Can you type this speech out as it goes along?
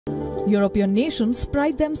European nations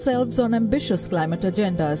pride themselves on ambitious climate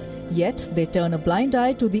agendas, yet they turn a blind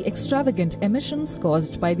eye to the extravagant emissions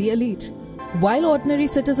caused by the elite. While ordinary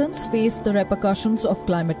citizens face the repercussions of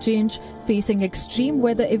climate change, facing extreme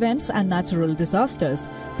weather events and natural disasters,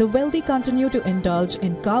 the wealthy continue to indulge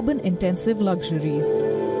in carbon-intensive luxuries.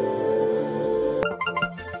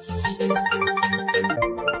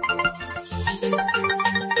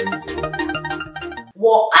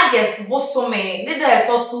 August bosome ne da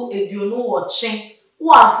etoso eduonu wo twen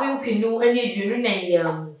wo afempinu ene eduonu na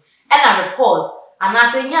yam ena report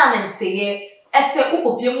anase nya na nteye ese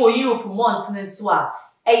ukopiem wo Europe month ne so a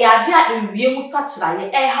eyade a enwiem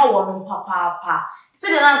sachiraye ha wono papa se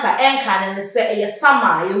de nanka enka ne se eye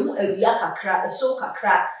summer yemu awia kakra ehyew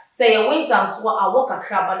kakra se ye winter so awo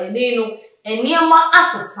kakra ba ne no eniema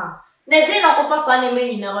asesa na dey na kofa sa na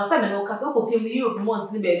menyina ba se me no kase ukopiem Europe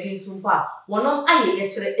month ne be kinsu mpa wonom aye ye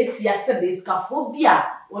kire etia se besikafo bia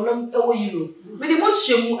wonom ewo Europe me di mo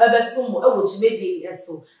twemu ebeso mo ewo chimedi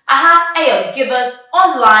eso aha ayo givers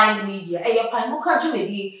online media ayo pan mo ka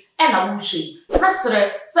jumedi ena wo hwe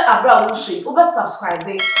mesre se abra wo hwe wo be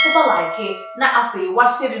subscribe wo like na afei wa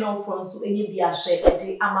share no phone so enye bia hwe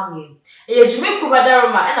de amame ayo jume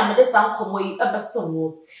kubadaroma ena me de san komo yi ebeso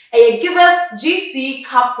mo ayo givers GC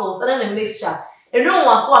capsules and a mixture eno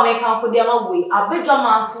wa so American for dem away abedwa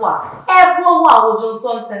man so a ebo wa wo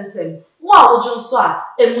Johnson tentem wa wo Johnson a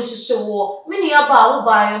emuhihye wo mini aba wo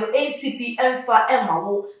ba yo no ACP emfa ema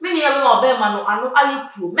wo mini aba ma be ma no ano aye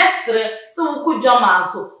pro mesre so wo kudwa man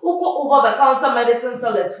so wo ko over the counter medicine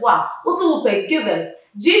sellers wa wo so wo pay givers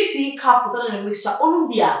GC capsules and a mixture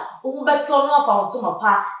onumbia wo beto no afa wonto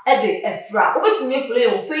mapa e de efra wo betimi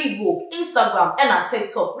follow on Facebook, Instagram and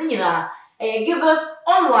TikTok nyina givers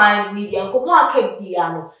online media nkomo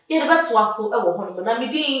akabia no ye de beto aso e wo hono na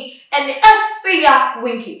medin ene efia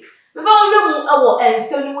winky me fa onwemu e wo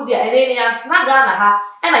ensem mu de ene yantna Ghana ha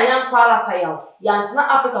ena yankwala kayaw yantna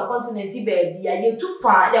Africa continent be bia ye tu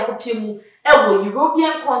fa de akopemu e wo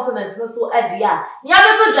European continent no so adia nya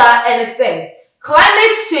beto dwa ene se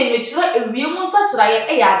climate change which la ewiemu nsa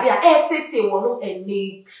ye yade a tete wo no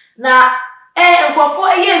ene na nkofo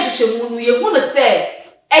nhwehwemu no ye hu no se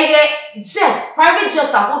jet private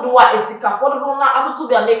jet ahodo a esikafo do na atoto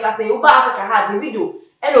bia make say uba Africa ha the video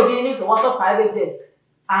and obi ni so what private jet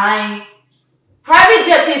private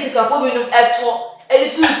jet esikafo bi no eto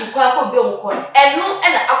editu to kwa ko bi omko eno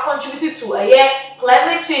na a contribute to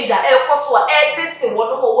climate change a ekoso a tete wo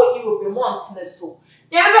no wo Europe month na so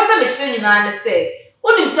ne be se me kire nyina ne se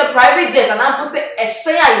onim se private jet na ampo se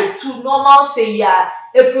ehye a ye tu normal shey ya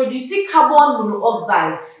produce carbon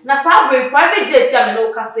monoxide na sa private jet ya me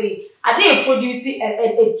no ka say ade produce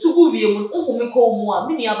tugu wiemu ohumi ko mu a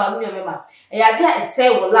mini aba no mema ade a say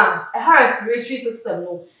wo lungs a respiratory system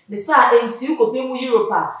no the sa enti ukopemu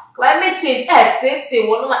Europe climate change tete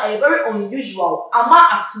wo no a very unusual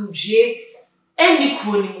ama asudwe eni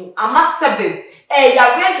kronimu ama sebe ya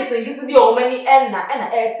renkete bi o mani enna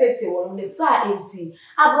tete wo no the sa enti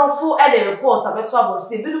abrofo the report abeto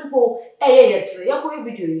abonse binumpo ye kire yakọ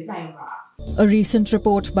video na yemra. A recent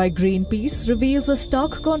report by Greenpeace reveals a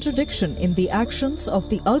stark contradiction in the actions of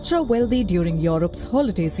the ultra-wealthy during Europe's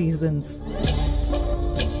holiday seasons.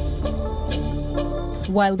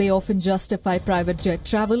 While they often justify private jet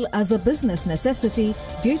travel as a business necessity,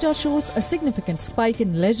 data shows a significant spike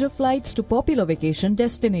in leisure flights to popular vacation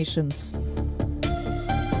destinations.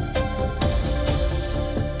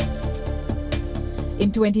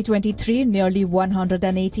 In 2023, nearly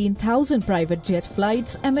 118,000 private jet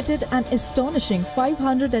flights emitted an astonishing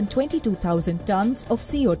 522,000 tons of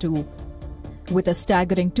CO2, with a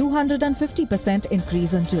staggering 250%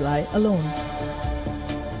 increase in July alone.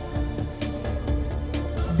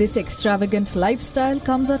 This extravagant lifestyle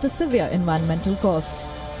comes at a severe environmental cost,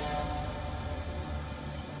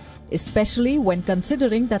 especially when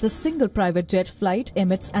considering that a single private jet flight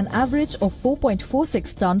emits an average of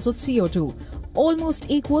 4.46 tons of CO2, almost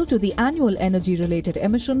equal to the annual energy-related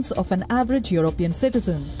emissions of an average European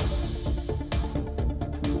citizen.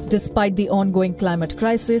 Despite the ongoing climate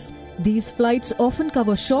crisis, these flights often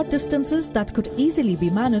cover short distances that could easily be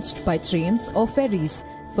managed by trains or ferries,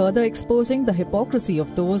 further exposing the hypocrisy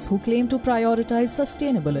of those who claim to prioritize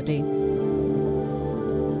sustainability.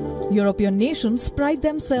 European nations pride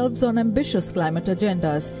themselves on ambitious climate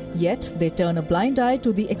agendas, yet they turn a blind eye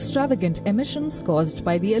to the extravagant emissions caused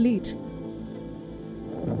by the elite.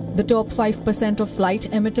 The top 5% of flight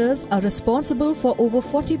emitters are responsible for over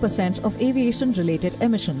 40% of aviation-related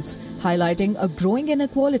emissions, highlighting a growing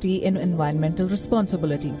inequality in environmental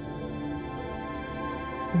responsibility.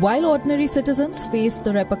 While ordinary citizens face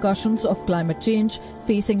the repercussions of climate change,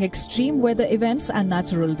 facing extreme weather events and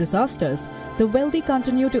natural disasters, the wealthy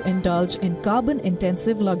continue to indulge in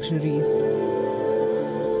carbon-intensive luxuries.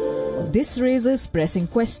 This raises pressing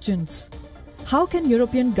questions. How can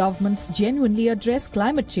European governments genuinely address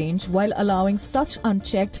climate change while allowing such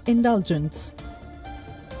unchecked indulgence?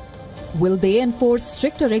 Will they enforce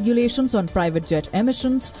stricter regulations on private jet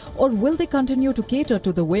emissions, or will they continue to cater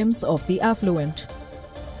to the whims of the affluent?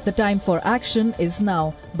 The time for action is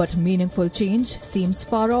now, but meaningful change seems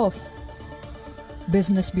far off.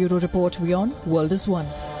 Business Bureau Report WION, World is One.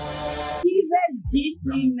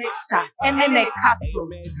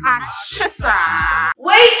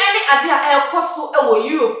 Wait, any idea air cost so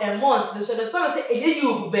Europe and months. The shadows say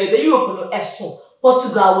Europe, baby, Europe no eso.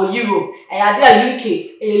 Portugal or Europe, idea UK,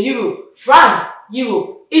 Europe, France,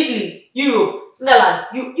 Europe, Italy, Europe, Netherlands,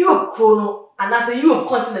 Europe chrono, and as a Europe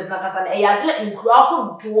continent na kasa na idea in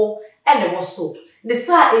crowd draw and was so. The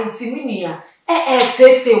sa intiminia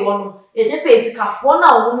tete one. It just says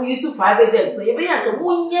Cafona won't use private jets. The Yabanka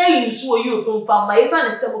Munya use Europe from my son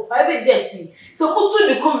and several private jets. So put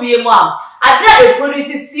to the Korean mom. I dare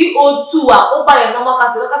produces CO2 or by a normal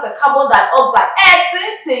as a carbon dioxide.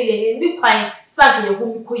 In the pine, sank your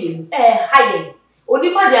home queen, high.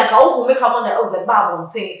 Only by the alcohol make carbon dioxide barb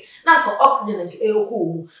say, not oxygen and air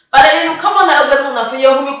cool. But then carbon dioxide for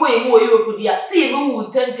your home queen more Europe, dear. See, no,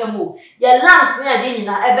 10 temu. Your lamps near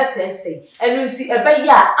dinner, ever says, and you see a bay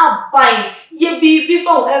up buying ye be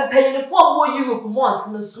before and paying the 4 more Europe months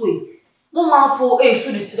in the sway. Mama for a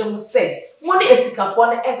food to them say. Money is a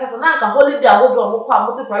for an Casananca holiday, I will draw more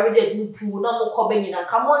private jet in pool, no more cobbing in a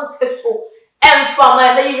common testo. And from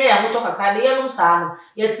my lady, I will talk a kind of young son,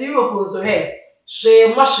 yet Europe goes to her.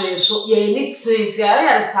 She must so ye need to say,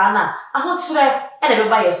 I sana. I want to and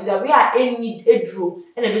everybody so that we are any drew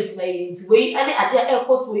and a bit may into way any idea air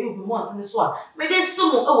cost for you want in this one. May they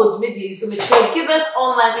soon awards media so may give us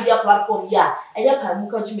online media platform ya and your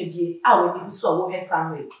pamuka media. I will be so over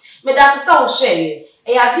some way. May that is our share.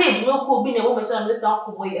 A idea no could be a woman on this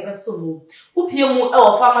uncle way ever so. Who more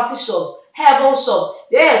our pharmacy shops, herbal shops,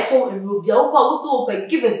 they are told in Rubia, also open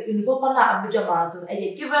give us in Popana and Bijamazon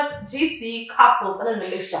and give us GC capsules and a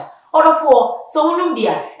mixture. Order for so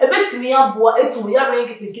Numbia, a bit me a boy, a 2 year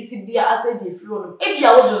rank to kitty beer as a different. A dear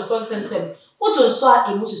old son sent him. What you saw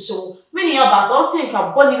a much show. Many of us all think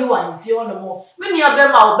a bonny one if you want more. Many of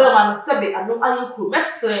them are Bellman and Sebby and no iron crew.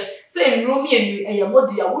 Messer say no me and your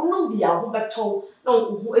modia would not be a woman told.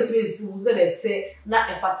 No, it means they say,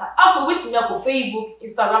 not a fatter. After waiting up for Facebook,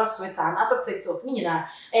 Instagram, Twitter, and as a TikTok, Nina,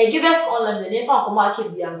 and give us online the name of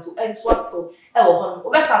market the answer and what's so.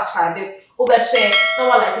 Over subscribe, over share, no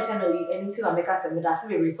one like the channel until I make us a that's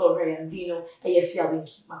very sorry and Dino, and if you will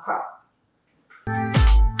keep my crowd.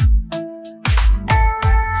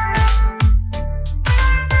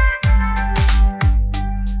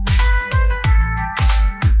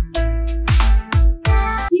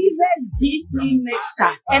 Disney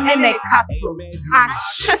mixer, and then a castle.